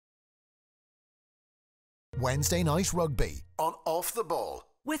Wednesday Night Rugby on Off the Ball.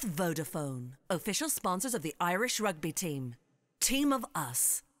 With Vodafone, official sponsors of the Irish rugby team. Team of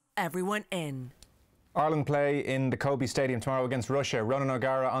us. Everyone in. Ireland play in the Kobe Stadium tomorrow against Russia. Ronan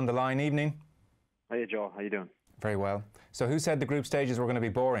O'Gara on the line. Evening. Hiya, Joe. How you doing? Very well. So who said the group stages were going to be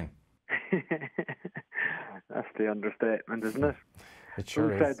boring? That's the understatement, isn't it? It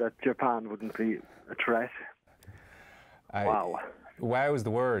sure is. Who said that Japan wouldn't be a threat? Wow. Wow is the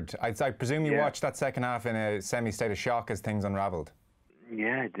word. I presume you watched that second half in a semi-state of shock as things unravelled.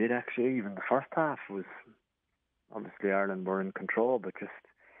 Yeah, I did actually. Even the first half was... Obviously Ireland were in control, but just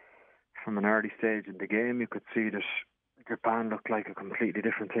from an early stage in the game you could see that Japan looked like a completely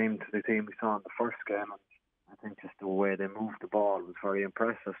different team to the team we saw in the first game, and I think just the way they moved the ball was very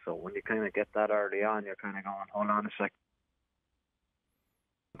impressive. So when you kind of get that early on, you're kind of going, hold on a sec.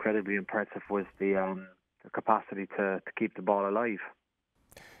 Incredibly impressive was the capacity to keep the ball alive.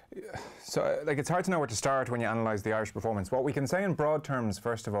 So, it's hard to know where to start when you analyse the Irish performance. What we can say in broad terms,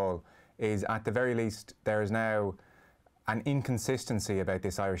 first of all, is at the very least there is now an inconsistency about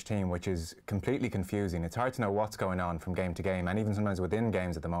this Irish team which is completely confusing. It's hard to know what's going on from game to game, and even sometimes within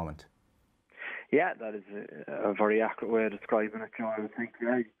games at the moment. Yeah, that is a very accurate way of describing it, Joe. I would think,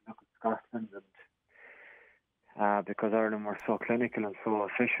 you look at Scotland, and because Ireland were so clinical and so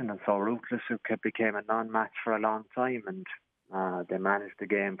efficient and so ruthless, it became a non-match for a long time, and they managed the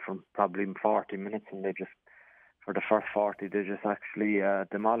game from probably 40 minutes, and they just, for the first 40, they just actually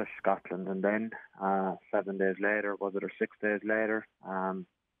demolished Scotland. And then 7 days later, or 6 days later,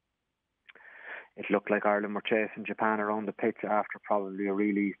 it looked like Ireland were chasing Japan around the pitch after probably a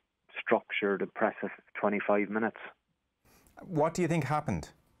really structured, impressive 25 minutes. What do you think happened?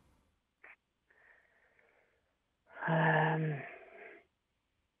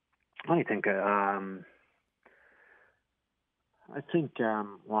 I think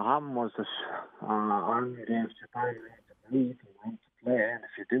what happened was that Ireland gave Japan to believe and to play, and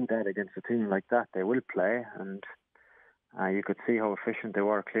if you do that against a team like that, they will play. And you could see how efficient they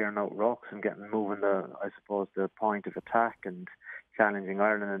were clearing out rucks and moving the point of attack and challenging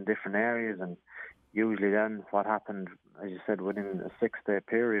Ireland in different areas. And usually then what happened, as you said, within a 6-day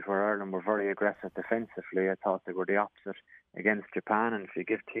period where Ireland were very aggressive defensively, I thought they were the opposite against Japan. And if you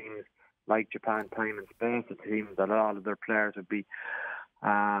give teams like Japan time and space, it seems that a lot of their players would be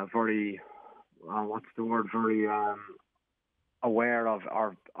very aware of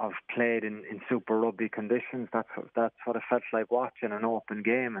played in Super Rugby conditions. That's what it felt like watching an open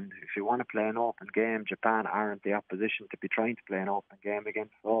game. And if you want to play an open game, Japan aren't the opposition to be trying to play an open game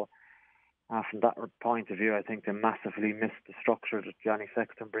against. So from that point of view, I think they massively missed the structure that Johnny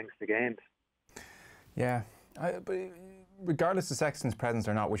Sexton brings to games. Yeah. But regardless of Sexton's presence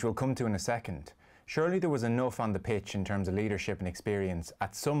or not, which we'll come to in a second, surely there was enough on the pitch in terms of leadership and experience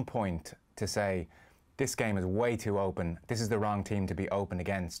at some point to say, this game is way too open, this is the wrong team to be open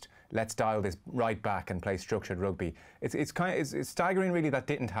against, let's dial this right back and play structured rugby. It's staggering really that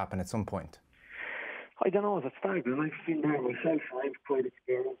didn't happen at some point. I don't know if it's staggering. I've been there myself, and I'm quite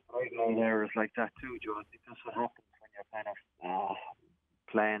experienced. I've known errors like that too, Joe. I think that's what happens when you're kind of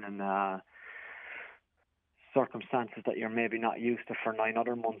playing in circumstances that you're maybe not used to for 9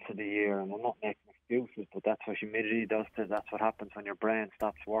 other months of the year. And I'm not making excuses, but that's what humidity does to. That's what happens when your brain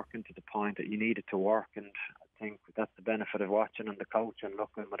stops working to the point that you need it to work. And I think that's the benefit of watching on the couch and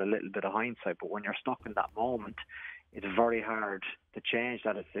looking with a little bit of hindsight. But when you're stuck in that moment, it's very hard to change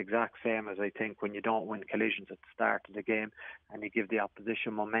that. It's the exact same as I think when you don't win collisions at the start of the game and you give the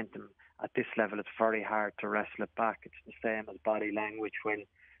opposition momentum. At this level, it's very hard to wrestle it back. It's the same as body language when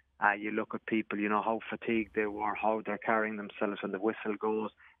you look at people, you know, how fatigued they were, how they're carrying themselves when the whistle goes.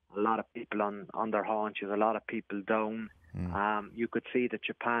 A lot of people on their haunches, a lot of people down. You could see that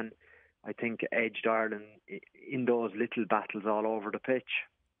Japan, I think, edged Ireland in those little battles all over the pitch.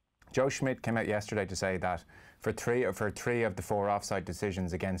 Joe Schmidt came out yesterday to say that for three of the 4 offside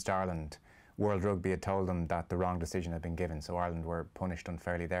decisions against Ireland, World Rugby had told them that the wrong decision had been given, so Ireland were punished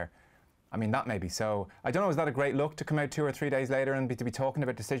unfairly there. I mean, that may be so. I don't know, is that a great look to come out 2 or 3 days later and to be talking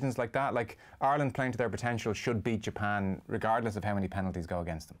about decisions like that? Like, Ireland playing to their potential should beat Japan regardless of how many penalties go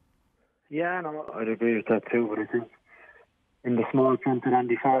against them. Yeah, no, I'd agree with that too, but I think in the small print that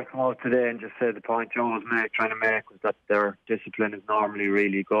Andy Farr came out today and just said the point Joe was trying to make was that their discipline is normally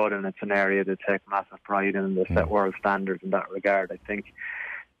really good, and it's an area they take massive pride in, and they set world standards in that regard. I think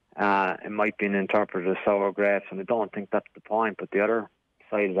it might be interpreted as sour grapes, and I don't think that's the point, but the other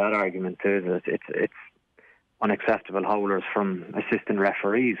side of that argument is that it's unacceptable howlers from assistant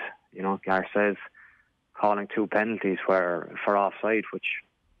referees. You know, Garces calling 2 penalties for offside, which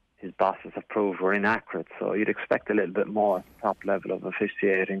his bosses have proved were inaccurate. So you'd expect a little bit more at the top level of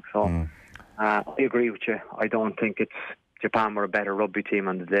officiating. So I agree with you. I don't think Japan were a better rugby team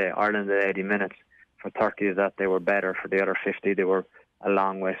on the day. Ireland at 80 minutes, for 30 of that they were better. For the other 50 they were a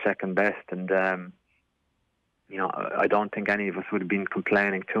long way second best. And I don't think any of us would have been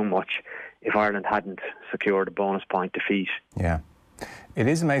complaining too much if Ireland hadn't secured a bonus point defeat. Yeah. It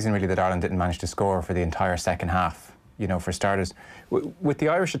is amazing really that Ireland didn't manage to score for the entire second half. For starters, with the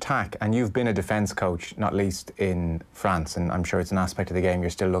Irish attack, and you've been a defence coach, not least in France, and I'm sure it's an aspect of the game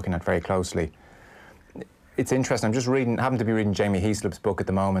you're still looking at very closely. It's interesting, I'm just happen to be reading Jamie Heaslip's book at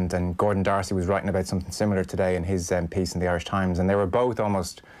the moment, and Gordon Darcy was writing about something similar today in his piece in the Irish Times, and they were both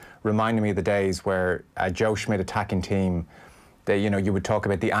almost reminding me of the days where a Joe Schmidt attacking team, you would talk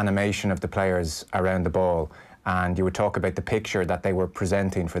about the animation of the players around the ball, and you would talk about the picture that they were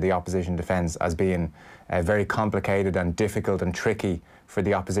presenting for the opposition defence as being very complicated and difficult and tricky for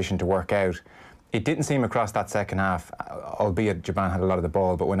the opposition to work out. It didn't seem across that second half, albeit Japan had a lot of the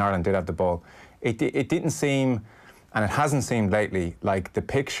ball, but when Ireland did have the ball, it didn't seem, and it hasn't seemed lately, like the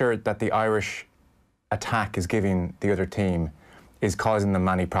picture that the Irish attack is giving the other team is causing them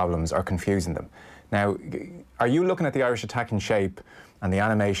many problems or confusing them. Now, are you looking at the Irish attacking shape and the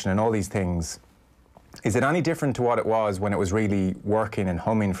animation and all these things? Is it any different to what it was when it was really working and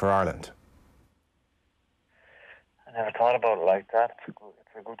humming for Ireland? I never thought about it like that.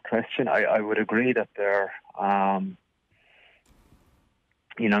 It's a good question. I would agree that they're, of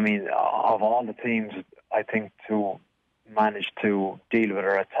all the teams, I think to manage to deal with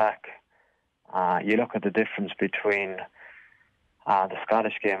their attack, you look at the difference between the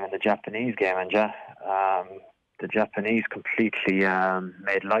Scottish game and the Japanese game, and the Japanese completely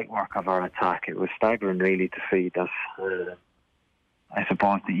made light work of our attack. It was staggering, really, to see that. I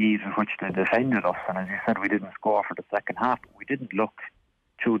suppose the ease with which they defended us, and as you said, we didn't score for the second half, but we didn't look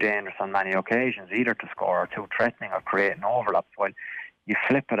too dangerous on many occasions either to score, or too threatening or creating overlaps. While you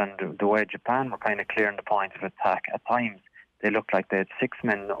flip it, and the way Japan were kind of clearing the points of attack, at times they looked like they had 6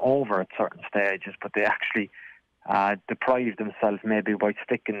 men over at certain stages, but they actually deprived themselves maybe by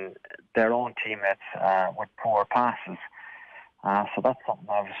sticking their own teammates with poor passes. So that's something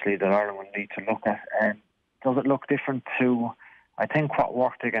obviously that Ireland will need to look at. Does it look different to, I think what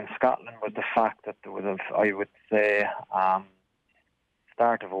worked against Scotland was the fact that there was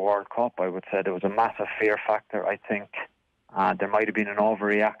start of a World Cup, I would say there was a massive fear factor. I think there might have been an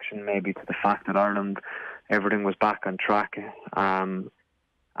overreaction maybe to the fact that Ireland, everything was back on track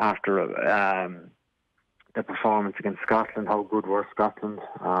after the performance against Scotland. How good were Scotland?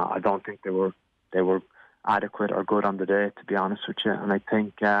 I don't think they were adequate or good on the day, to be honest with you. And I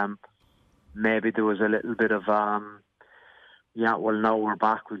think maybe there was a little bit of now we're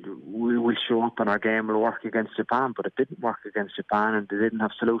back, we will show up and our game will work against Japan, but it didn't work against Japan, and they didn't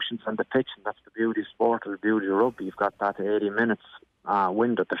have solutions on the pitch, and that's the beauty of sport, or the beauty of rugby. You've got that 80 minutes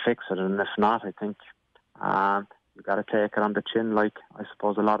window to fix it, and if not, I think you've got to take it on the chin, like I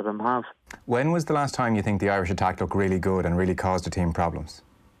suppose a lot of them have. When was the last time you think the Irish attack looked really good and really caused the team problems?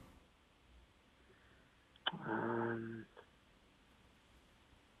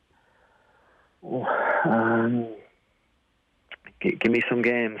 Give me some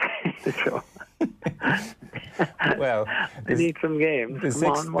games. Well, I need some games.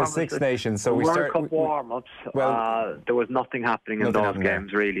 The Six Nations. So we World Cup warm-ups. There was nothing happening in those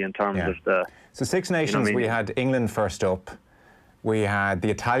games really in terms of the. So Six Nations, we had England first up. We had the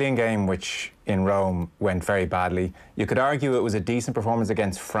Italian game, which in Rome went very badly. You could argue it was a decent performance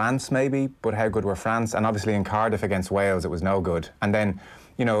against France, maybe, but how good were France? And obviously in Cardiff against Wales, it was no good. And then,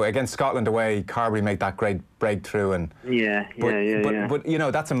 against Scotland away, Carberry made that great breakthrough. And But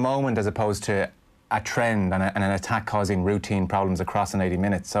that's a moment as opposed to a trend and an attack causing routine problems across an 80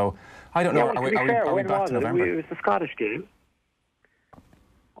 minutes. So I don't know. Are we back to November? It was the Scottish game.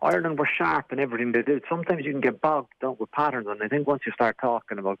 Ireland were sharp in everything they did. Sometimes you can get bogged down with patterns, and I think once you start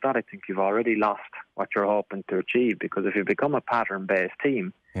talking about that, I think you've already lost what you're hoping to achieve, because if you become a pattern-based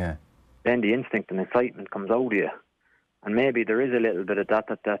team, then the instinct and excitement comes out of you. And maybe there is a little bit of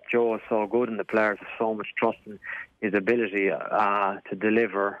that Joe is so good and the players have so much trust in his ability to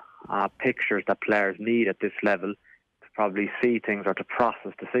deliver pictures that players need at this level, to probably see things or to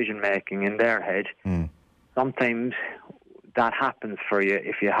process decision-making in their head. Sometimes that happens for you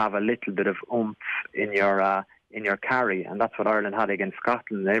if you have a little bit of oomph in your carry, and that's what Ireland had against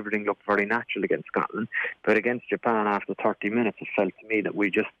Scotland. Everything looked very natural against Scotland, but against Japan after 30 minutes it felt to me that we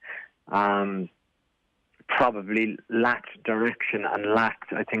just probably lacked direction and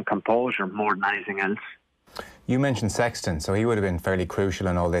lacked, I think, composure more than anything else. You mentioned Sexton, so he would have been fairly crucial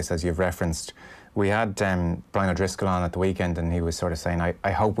in all this, as you've referenced. We had Brian O'Driscoll on at the weekend, and he was sort of saying,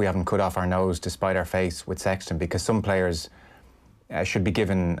 I hope we haven't cut off our nose to spite our face with Sexton, because some players should be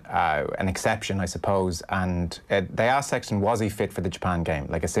given an exception, I suppose. And they asked Sexton, was he fit for the Japan game?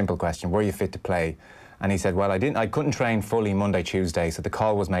 Like a simple question, were you fit to play? And he said, well, I couldn't train fully Monday, Tuesday, so the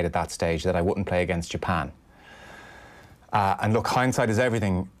call was made at that stage that I wouldn't play against Japan. And look, hindsight is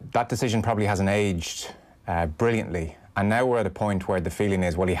everything. That decision probably hasn't aged brilliantly. And now we're at a point where the feeling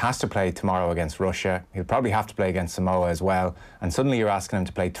is, well, he has to play tomorrow against Russia. He'll probably have to play against Samoa as well. And suddenly you're asking him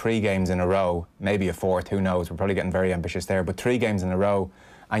to play 3 games in a row, maybe a 4th, who knows? We're probably getting very ambitious there, but 3 games in a row.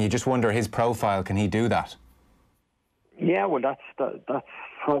 And you just wonder, his profile, can he do that? Yeah, well, that's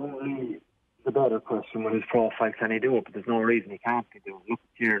probably the better question. With his profile, can he do it? But there's no reason he can't be doing it. Look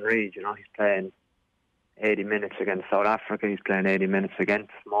at Kieran Reid, you know, he's playing 80 minutes against South Africa. He's playing 80 minutes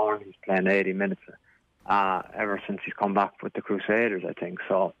against Samoa. He's playing 80 minutes ever since he's come back with the Crusaders, I think.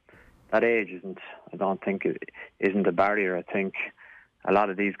 So that age isn't a barrier. I think a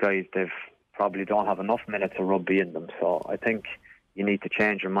lot of these guys, they've probably don't have enough minutes of rugby in them. So I think you need to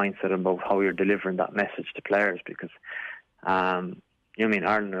change your mindset about how you're delivering that message to players, because Ireland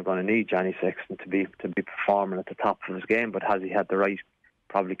are going to need Johnny Sexton to be performing at the top of his game. But has he had the right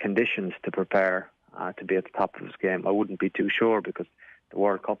probably conditions to prepare to be at the top of his game? I wouldn't be too sure, because the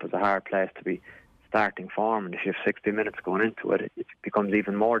World Cup is a hard place to be starting form, and if you have 60 minutes going into it, it becomes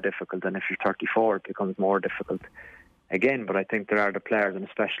even more difficult. And if you're 34, it becomes more difficult again. But I think there are the players, and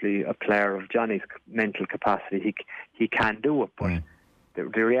especially a player of Johnny's mental capacity, he can do it. But the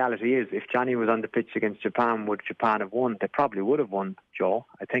reality is, if Johnny was on the pitch against Japan, would Japan have won? They probably would have won, Joe.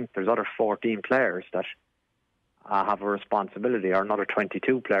 I think there's other 14 players that have a responsibility, or another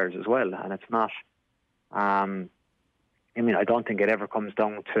 22 players as well. And it's not, I don't think it ever comes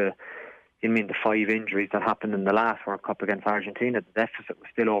down to, the 5 injuries that happened in the last World Cup against Argentina. The deficit was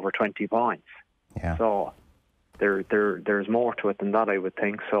still over 20 points. Yeah. So there's more to it than that, I would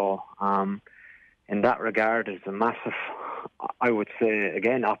think. So in that regard, it's a massive, I would say,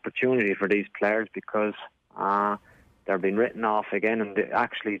 again, opportunity for these players, because they're being written off again, and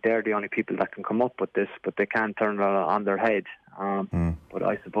they're the only people that can come up with this, but they can't turn it on their head. But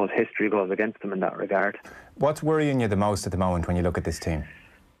I suppose history goes against them in that regard. What's worrying you the most at the moment when you look at this team?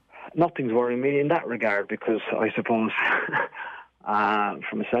 Nothing's worrying me in that regard, because I suppose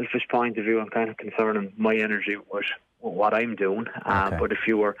from a selfish point of view, I'm kind of concerning my energy with what I'm doing. Okay. But if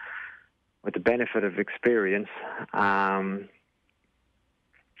you were, with the benefit of experience,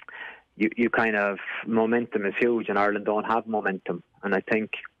 you kind of, momentum is huge, and Ireland don't have momentum. And I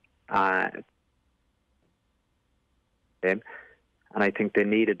think they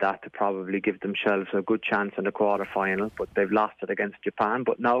needed that to probably give themselves a good chance in the quarter-final, but they've lost it against Japan.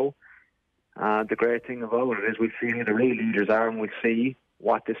 But now, the great thing about it is we'll see who the real leaders are, and we'll see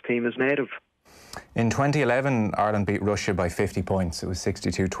what this team is made of. In 2011, Ireland beat Russia by 50 points. It was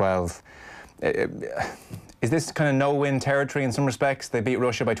 62-12. Is this kind of no-win territory in some respects? They beat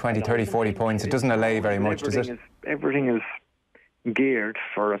Russia by 20, 30, 40 points. It doesn't allay very much, does it? Everything is geared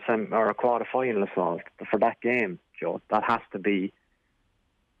for a quarter-final assault. For that game, Joe, that has to be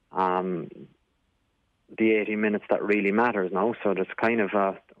the 80 minutes that really matters now. So there's kind of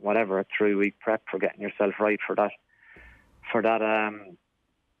a 3-week prep for getting yourself right for that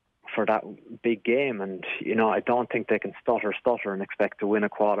big game. And I don't think they can stutter and expect to win a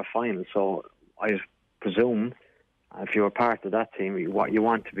quarter final. So I presume, if you're part of that team, what you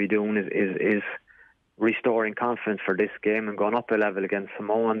want to be doing is restoring confidence for this game and going up a level against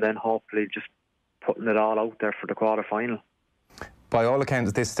Samoa, and then hopefully just putting it all out there for the quarter final. By all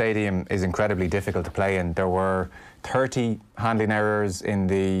accounts, this stadium is incredibly difficult to play in. There were 30 handling errors in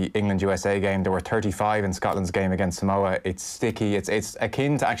the England-USA game. There were 35 in Scotland's game against Samoa. It's sticky. It's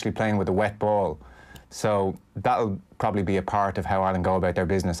akin to actually playing with a wet ball. So that'll probably be a part of how Ireland go about their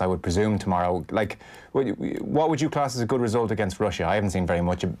business, I would presume, tomorrow. Like, what would you class as a good result against Russia? I haven't seen very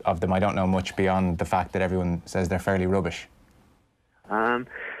much of them. I don't know much beyond the fact that everyone says they're fairly rubbish.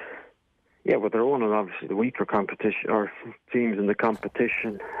 Yeah, but they're one of obviously the weaker competition or teams in the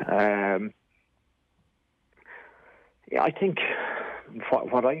competition. Yeah, I think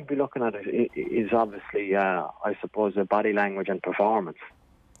what I'd be looking at is obviously, I suppose, the body language and performance.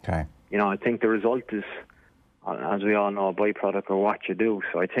 Okay. I think the result is, as we all know, a byproduct of what you do.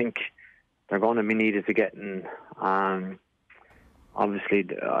 So I think they're going to be needed to get in. Obviously,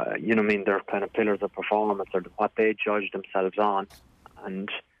 they're kind of pillars of performance, or what they judge themselves on, and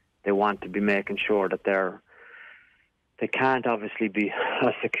they want to be making sure that they can't obviously be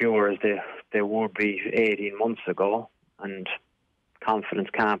as secure as they would be 18 months ago, and confidence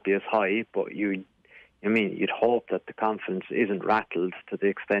can't be as high. But you'd hope that the confidence isn't rattled to the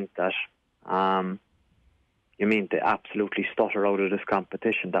extent that they absolutely stutter out of this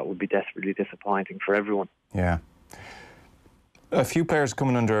competition. That would be desperately disappointing for everyone. Yeah. A few players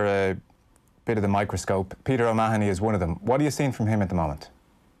coming under a bit of the microscope. Peter O'Mahony is one of them. What are you seeing from him at the moment?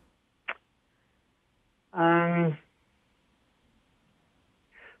 Well,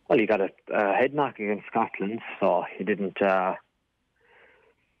 he got a head knock against Scotland, so he didn't play.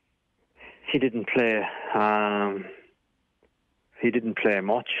 He didn't play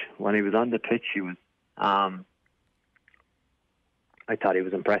much when he was on the pitch. He was. I thought he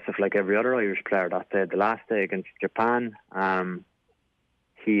was impressive, like every other Irish player that day. The last day against Japan,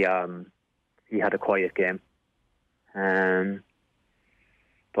 he had a quiet game,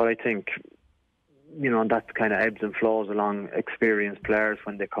 but I think, you know, that kind of ebbs and flows along experienced players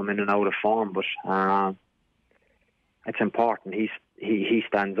when they come in and out of form. But it's important he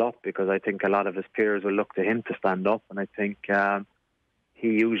stands up, because I think a lot of his peers will look to him to stand up, and I think he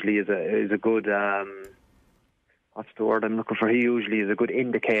usually is a good. What's the word I'm looking for? He usually is a good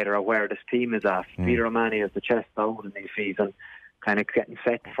indicator of where this team is at. Peter O'Mahony has the chest out, and if he's kind of getting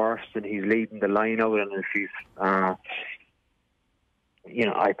set first, and he's leading the line out, and if he's, you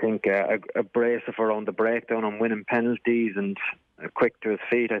know, I think abrasive around the breakdown and winning penalties and quick to his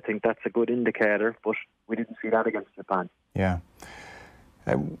feet, I think that's a good indicator. But we didn't see that against Japan. Yeah.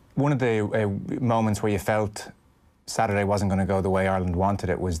 One of the moments where you felt Saturday wasn't going to go the way Ireland wanted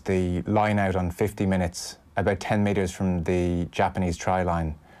it was the line out on 50 minutes, about 10 metres from the Japanese try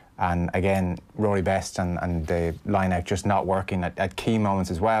line. And again, Rory Best and the line out just not working at key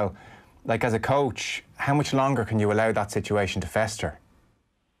moments as well. Like, as a coach, how much longer can you allow that situation to fester?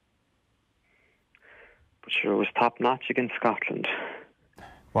 But sure, it was top-notch against Scotland.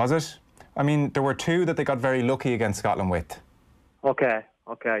 Was it? I mean, there were two that they got very lucky against Scotland with. Okay,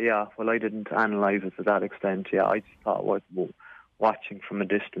 yeah. Well, I didn't analyse it to that extent. Yeah, I just thought, watching from a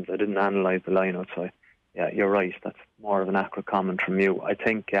distance, I didn't analyse the line outside. Yeah, you're right. That's more of an accurate comment from you. I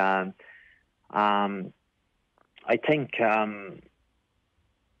think it's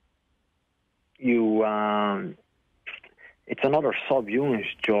another sub-unit,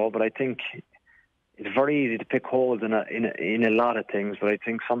 Joe. But I think it's very easy to pick holes in a lot of things. But I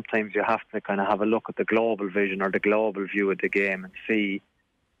think sometimes you have to kind of have a look at the global vision or the global view of the game and see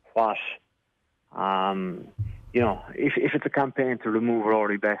what. You know, if it's a campaign to remove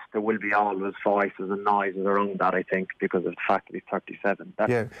Rory Best, there will be always voices and noises around that, I think, because of the fact that he's 37.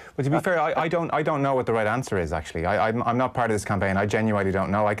 Yeah, but to be fair, I don't know what the right answer is, actually. I'm not part of this campaign. I genuinely don't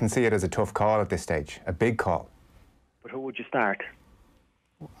know. I can see it as a tough call at this stage, a big call. But who would you start?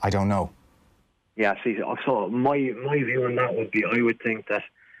 I don't know. Yeah, see, so my view on that would be, I would think that,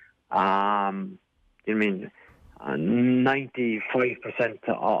 95%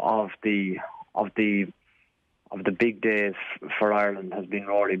 of the big days for Ireland has been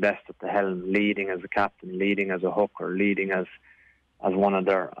Rory Best at the helm, leading as a captain, leading as a hooker, leading as one of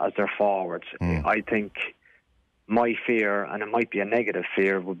their forwards. I think my fear, and it might be a negative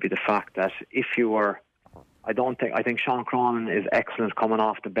fear, would be the fact that if you were, I think Sean Cronin is excellent coming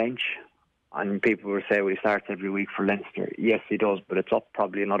off the bench, and people will say, well, he starts every week for Leinster. Yes, he does, but it's up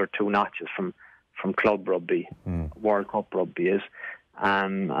probably another 2 notches from club rugby. World Cup rugby is,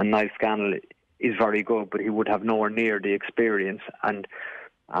 and Niall Scannell is very good, but he would have nowhere near the experience. And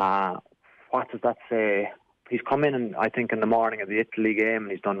what does that say? He's come in, and I think in the morning of the Italy game,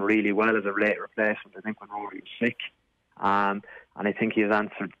 and he's done really well as a late replacement, I think, when Rory was sick. And I think he has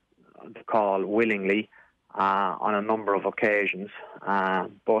answered the call willingly on a number of occasions.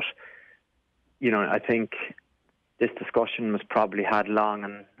 But, you know, I think this discussion was probably had long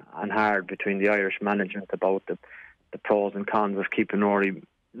and hard between the Irish management about the pros and cons of keeping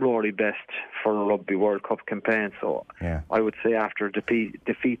Rory Best for a Rugby World Cup campaign. So yeah. I would say after a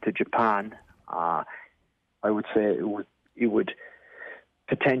defeat to Japan, I would say it would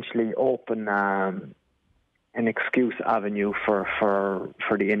potentially open an excuse avenue for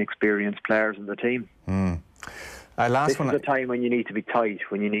the inexperienced players in the team. This is a time when you need to be tight,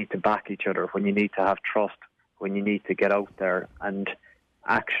 when you need to back each other, when you need to have trust, when you need to get out there. And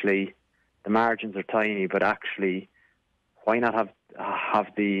actually, the margins are tiny, but actually, why not have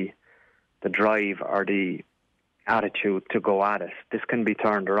the drive or the attitude to go at it? This can be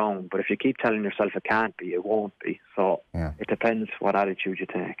turned around, but if you keep telling yourself it can't be, it won't be. So It depends what attitude you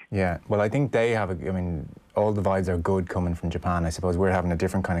take. Yeah, well, I think they have all the vibes are good coming from Japan. I suppose we're having a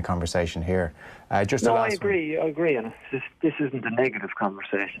different kind of conversation here. I agree, and this isn't a negative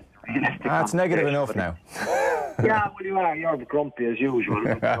conversation. It's negative enough now. Yeah, well, you're grumpy as usual.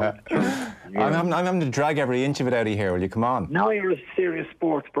 I'm having to drag every inch of it out of here. Will you come on? Now you're a serious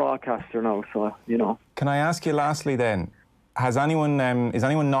sports broadcaster now, so you know. Can I ask you lastly then? Is anyone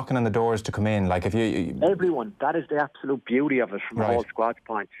knocking on the doors to come in? Like, if you everyone, that is the absolute beauty of it from the whole squad's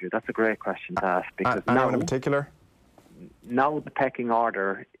point of view. That's a great question to ask, because anyone in particular? now the pecking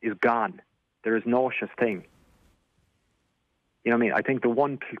order is gone. There is no such thing. You know what I mean? I think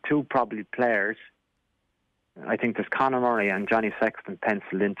the two probably players, I think there's Conor Murray and Johnny Sexton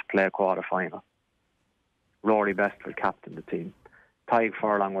penciled in to play a quarter-final. Rory Best will captain the team. Tadhg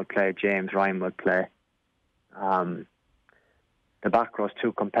Furlong will play. James Ryan will play. The back row's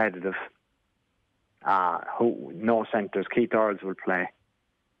too competitive. No centres. Keith Earls will play.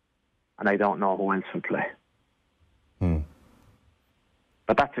 And I don't know who else will play.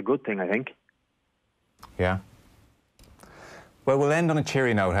 But that's a good thing, I think. Yeah. Well, we'll end on a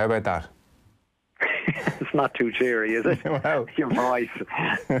cheery note. How about that? It's not too cheery, is it? Well. Your voice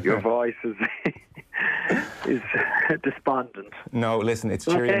is despondent. No, listen, it's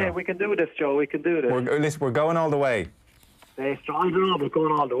cheery. Okay, enough. we can do this, Joe. We can do this. We're going all the way. I don't know about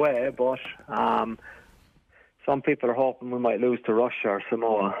going all the way, but some people are hoping we might lose to Russia or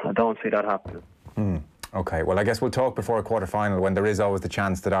Samoa. I don't see that happening. Okay, well, I guess we'll talk before a quarter-final when there is always the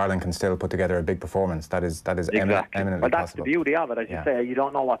chance that Ireland can still put together a big performance. That is exactly. eminently Well, that's possible. the beauty of it. As you say, you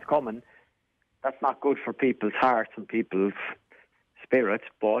don't know what's coming. That's not good for people's hearts and people's spirits,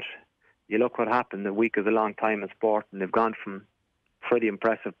 but you look what happened. A week is a long time in sport, and they've gone from pretty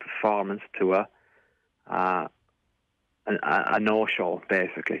impressive performance to a no-show,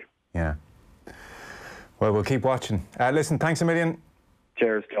 basically. Yeah. Well, we'll keep watching. Listen, thanks a million.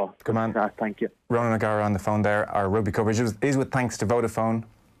 Cheers, Joe. Good man. Thank you. Ronan O'Gara on the phone there. Our rugby coverage is with thanks to Vodafone.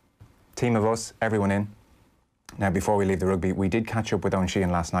 Team of us, everyone in. Now, before we leave the rugby, we did catch up with Owen Sheehan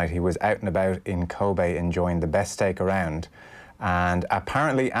last night. He was out and about in Kobe enjoying the best steak around. And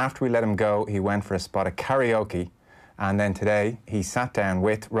apparently, after we let him go, he went for a spot of karaoke. And then today, he sat down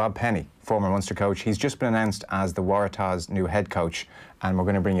with Rob Penny, former Munster coach. He's just been announced as the Waratahs' new head coach. And we're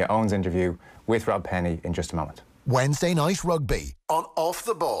going to bring you Owen's interview with Rob Penny in just a moment. Wednesday Night Rugby on Off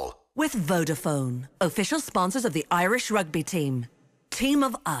the Ball. With Vodafone, official sponsors of the Irish rugby team. Team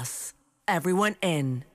of us, everyone in.